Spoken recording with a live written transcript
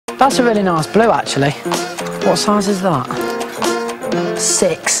That's a really nice blue, actually. What size is that?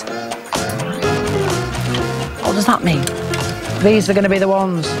 6. What does that mean? These are going to be the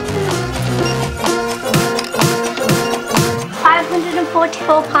ones.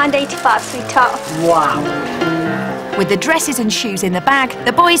 £544.85, sweetheart. Wow. With the dresses and shoes in the bag,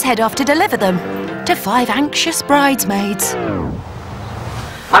 the boys head off to deliver them to 5 anxious bridesmaids.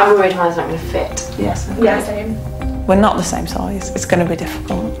 I'm worried mine's not going to fit. Yes. Yeah, same. We're not the same size. It's going to be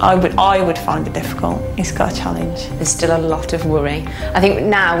difficult. I would find it difficult. It's got a challenge. There's still a lot of worry. I think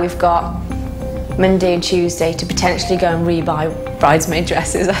now we've got Monday and Tuesday to potentially go and re-buy bridesmaid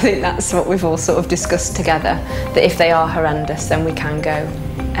dresses. I think that's what we've all sort of discussed together, that if they are horrendous then we can go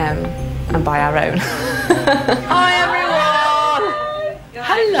and buy our own. Hi everyone!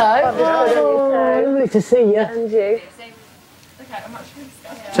 Hello! Lovely to see you. And you.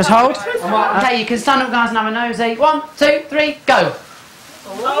 Just hold. Okay, you can stand up, guys, and have a nosy. 1, 2, 3, go.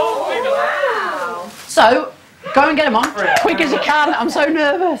 Oh, wow. So, go and get them on, quick as you can. I'm so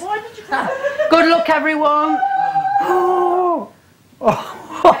nervous. Good luck, everyone. Oh.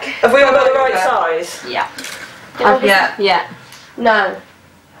 Have we all got the right size? Yeah. Yeah. Yeah. No.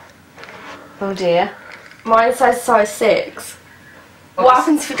 Oh dear. Mine says size 6. What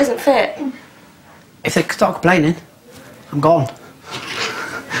happens if it doesn't fit? If they start complaining, I'm gone.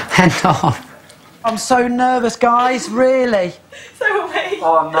 End off. I'm so nervous, guys, really. So are we.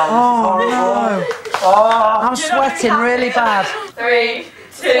 Oh no. Oh no. Oh, I'm sweating really bad. 3,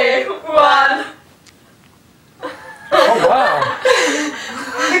 2, 1. Oh wow.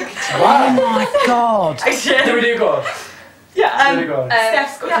 Oh my God. Do we do good? Yeah, Really good.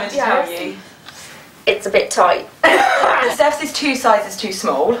 Steph's got something to tell you. It's a bit tight. Steph's is 2 sizes too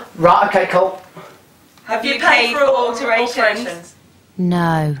small. Right, okay, cool. Have you paid for alterations?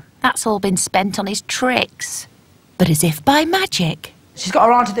 No, that's all been spent on his tricks. But as if by magic. She's got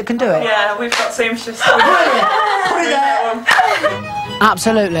a auntie that can do it. Yeah, we've got seamstress. Put it there.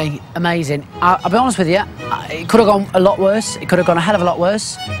 Absolutely amazing. I'll be honest with you, it could have gone a lot worse. It could have gone a hell of a lot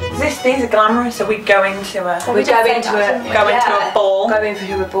worse. These are glamorous, so we go into a... We go into a ball. Go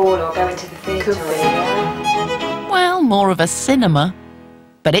into a ball or go into the theatre. Well, more of a cinema.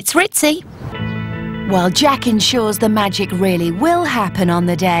 But it's ritzy. While Jack ensures the magic really will happen on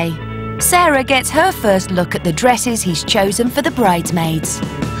the day, Sarah gets her first look at the dresses he's chosen for the bridesmaids.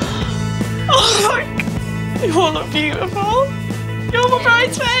 Oh, look! You all look beautiful. You're my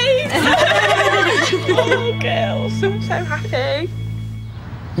bridesmaids! Oh, girls, I'm so happy.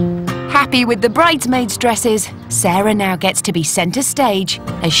 Happy with the bridesmaids' dresses, Sarah now gets to be centre stage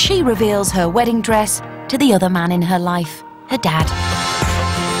as she reveals her wedding dress to the other man in her life, her dad.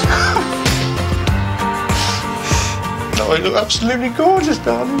 Oh, you look absolutely gorgeous,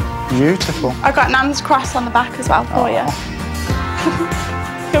 darling. Beautiful. I've got Nan's cross on the back as well for you.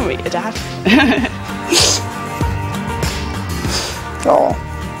 Come meet your dad. Oh,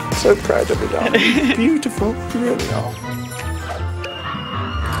 so proud of you, darling. Beautiful. You really are.